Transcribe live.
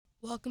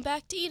Welcome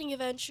back to Eating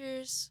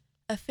Adventures.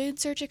 A food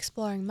search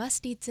exploring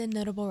must-eats in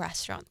notable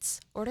restaurants.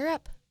 Order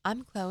up.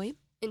 I'm Chloe.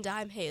 And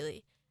I'm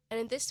Hayley. And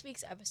in this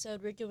week's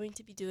episode, we're going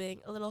to be doing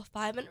a little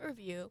 5-minute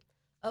review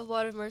of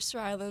one of Mercer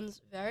Island's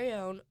very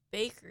own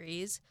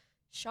bakeries,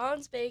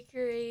 Shawn's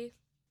Bakery.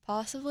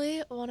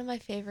 Possibly one of my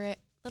favorite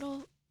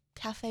little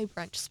cafe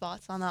brunch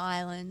spots on the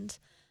island.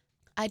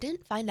 I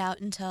didn't find out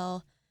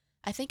until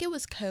I think it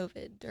was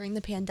COVID during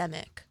the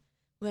pandemic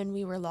when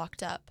we were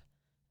locked up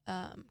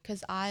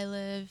because I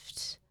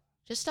lived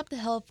just up the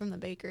hill from the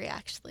bakery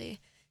actually.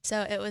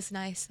 So it was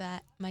nice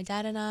that my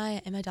dad and I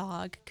and my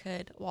dog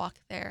could walk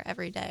there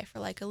every day for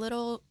like a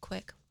little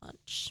quick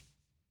lunch.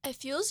 It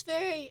feels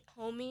very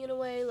homey in a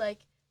way, like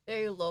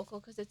very local,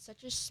 because it's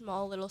such a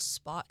small little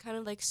spot, kind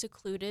of like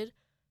secluded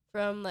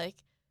from like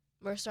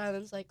Mercer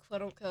Island's like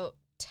quote unquote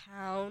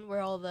town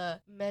where all the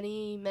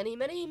many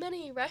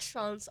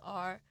restaurants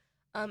are.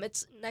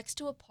 It's next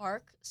to a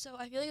park, so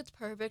I feel like it's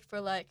perfect for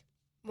like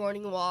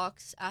morning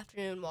walks,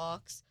 afternoon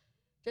walks,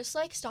 just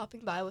like stopping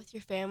by with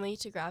your family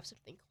to grab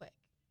something quick.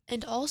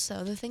 And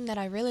also, the thing that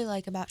I really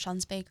like about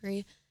Shawn's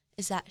Bakery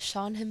is that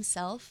Shawn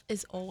himself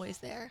is always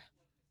there.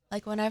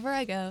 Like, whenever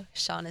I go,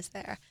 Shawn is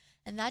there.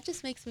 And that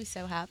just makes me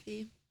so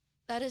happy.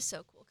 That is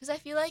so cool, because I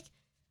feel like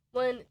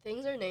when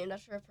things are named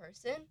after a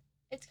person,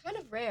 it's kind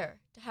of rare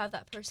to have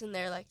that person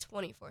there like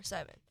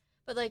 24/7.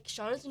 But like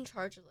Shawn is in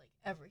charge of like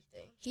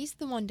everything. He's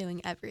the one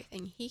doing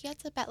everything. He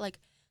gets up at like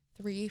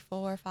 3,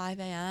 4, 5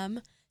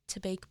 a.m. to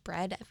bake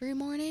bread every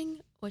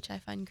morning, which I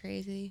find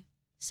crazy.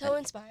 So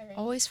inspiring.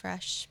 Always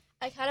fresh.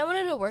 I kind of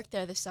wanted to work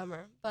there this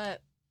summer,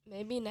 but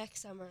maybe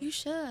next summer. You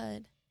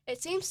should.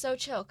 It seems so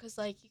chill because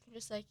like you can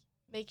just like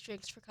make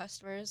drinks for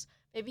customers.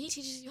 Maybe he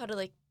teaches you how to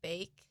like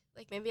bake.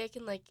 Like maybe I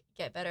can like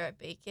get better at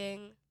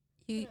baking.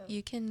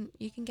 You can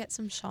get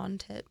some Shawn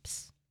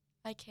tips.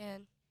 I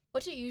can.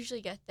 What do you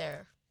usually get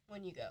there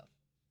when you go?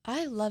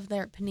 I love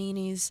their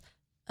paninis.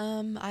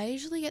 I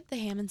usually get the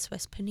ham and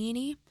Swiss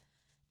panini,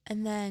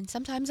 and then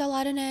sometimes I'll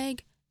add an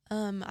egg.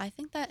 I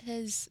think that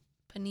his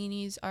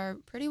paninis are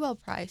pretty well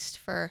priced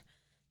for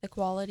the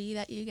quality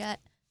that you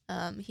get.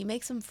 He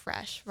makes them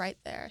fresh right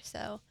there,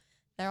 so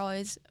they're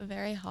always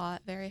very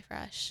hot, very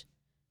fresh,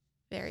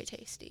 very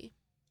tasty.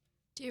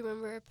 Do you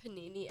remember a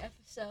panini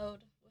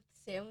episode with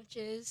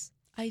sandwiches?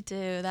 I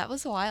do. That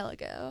was a while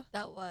ago.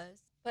 That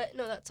was. But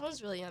no, that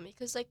sounds really yummy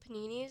because like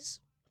paninis,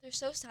 they're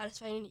so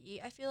satisfying to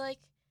eat. I feel like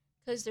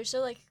because they're so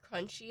like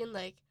crunchy and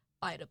like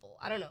biteable.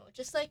 I don't know,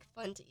 just like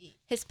fun to eat.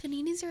 His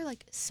paninis are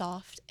like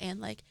soft and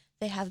like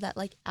they have that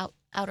like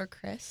outer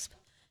crisp.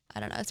 I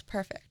don't know, it's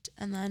perfect.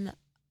 And then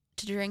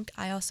to drink,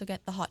 I also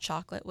get the hot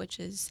chocolate, which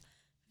is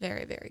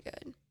very, very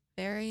good.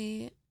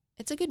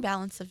 It's a good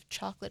balance of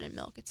chocolate and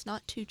milk. It's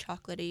not too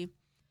chocolatey,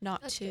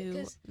 not That's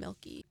too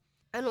milky.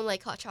 I don't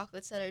like hot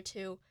chocolates that are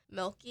too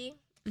milky.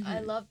 I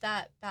Mhm. love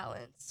that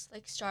balance.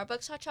 Like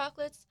Starbucks hot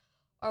chocolates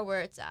are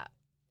where it's at.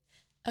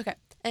 Okay.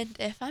 And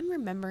if I'm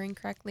remembering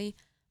correctly,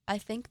 I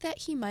think that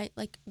he might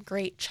like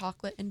grate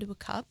chocolate into a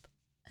cup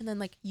and then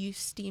like use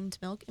steamed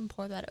milk and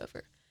pour that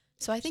over.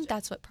 So I think Interesting.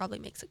 that's what probably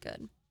makes it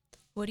good.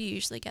 What do you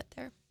usually get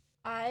there?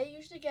 I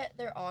usually get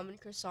their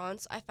almond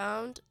croissants. I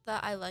found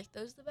that I like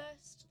those the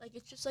best. Like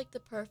it's just like the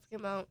perfect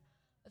amount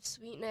of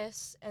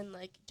sweetness and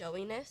like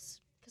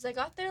doughiness. Cause I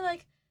got their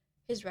like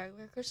his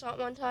regular croissant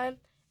one time,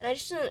 and I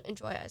just didn't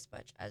enjoy it as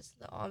much as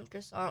the almond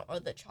croissant or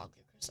the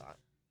chocolate croissant.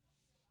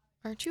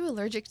 Aren't you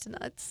allergic to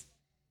nuts?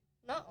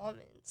 Not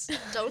almonds.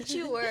 Don't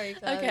you worry,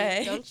 Chloe.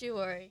 Okay. Don't you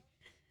worry.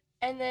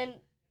 And then,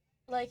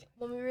 like,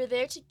 when we were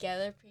there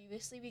together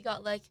previously, we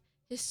got, like,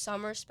 his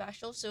summer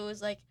special. So it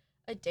was, like,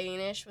 a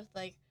Danish with,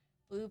 like,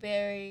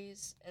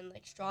 blueberries and,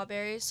 like,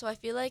 strawberries. So I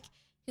feel like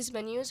his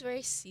menu is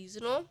very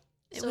seasonal.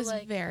 It So, was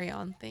like, very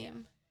on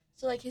theme.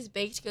 so, like, his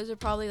baked goods are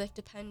probably, like,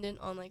 dependent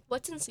on, like,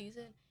 what's in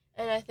season.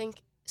 And I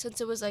think since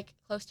it was, like,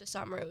 close to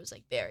summer, it was,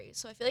 like, berries.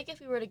 So I feel like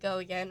if we were to go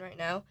again right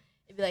now,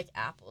 it'd be, like,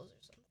 apples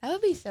or something. That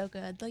would be so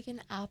good. Like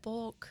an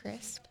apple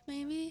crisp,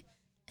 maybe?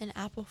 An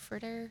apple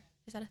fritter.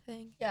 Is that a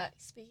thing? Yeah,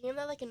 speaking of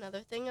that, like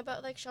another thing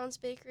about like Shawn's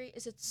Bakery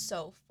is it's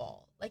so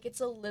fall. Like it's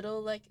a little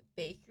like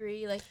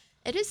bakery. Like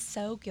It is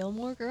so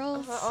Gilmore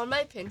Girls. on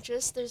my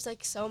Pinterest, there's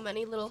like so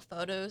many little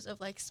photos of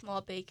like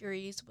small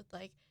bakeries with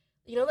like,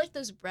 you know, like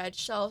those bread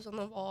shelves on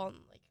the wall and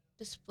like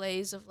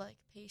displays of like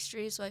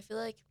pastries. So I feel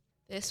like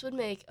this would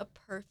make a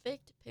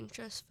perfect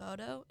Pinterest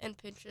photo and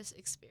Pinterest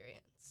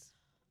experience.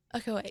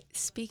 Okay, wait.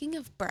 Speaking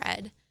of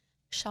bread,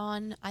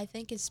 Shawn, I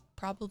think, is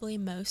probably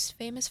most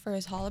famous for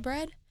his challah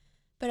bread.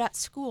 But at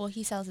school,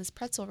 he sells his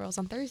pretzel rolls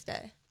on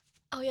Thursday.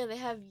 Oh yeah, they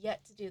have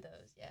yet to do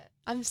those yet.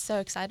 I'm so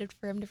excited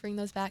for him to bring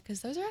those back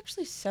because those are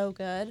actually so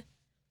good.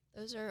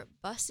 Those are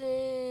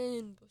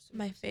bussin'.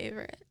 My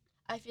favorite.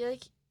 I feel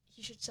like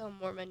he should sell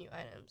more menu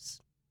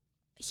items.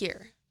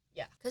 Here.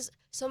 Yeah, because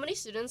so many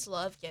students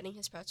love getting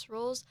his pretzel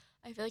rolls.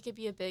 I feel like it'd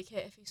be a big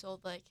hit if he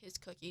sold like his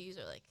cookies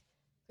or like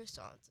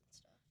croissants and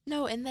stuff.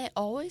 No, and they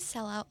always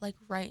sell out like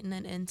right in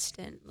an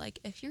instant. Like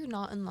if you're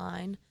not in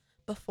line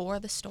before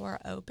the store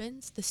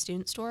opens, the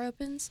student store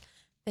opens,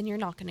 then you're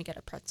not going to get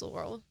a pretzel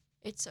roll.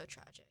 It's so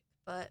tragic,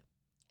 but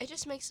it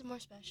just makes it more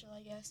special,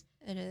 I guess.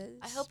 It is.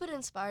 I hope it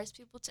inspires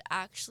people to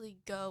actually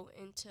go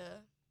into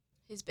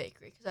his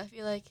bakery, because I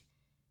feel like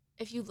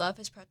if you love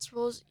his pretzel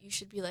rolls, you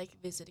should be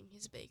like visiting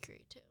his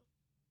bakery too.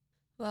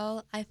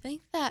 Well, I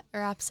think that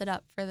wraps it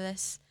up for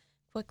this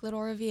quick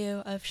little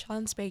review of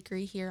Shawn's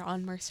Bakery here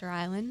on Mercer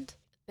Island.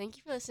 Thank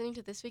you for listening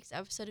to this week's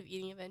episode of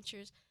Eating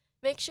Adventures.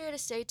 Make sure to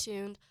stay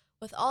tuned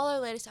with all our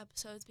latest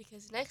episodes,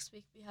 because next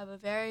week we have a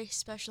very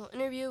special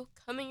interview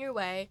coming your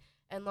way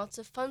and lots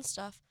of fun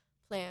stuff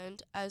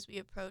planned as we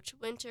approach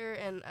winter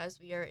and as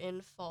we are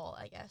in fall,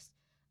 I guess.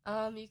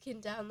 You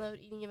can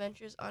download Eating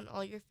Adventures on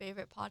all your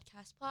favorite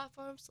podcast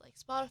platforms like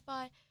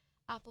Spotify,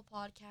 Apple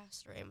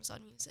Podcasts, or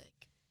Amazon Music.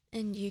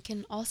 And you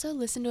can also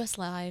listen to us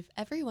live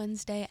every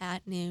Wednesday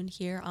at noon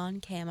here on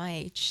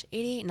KMIH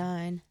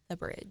 88.9 The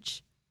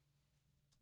Bridge.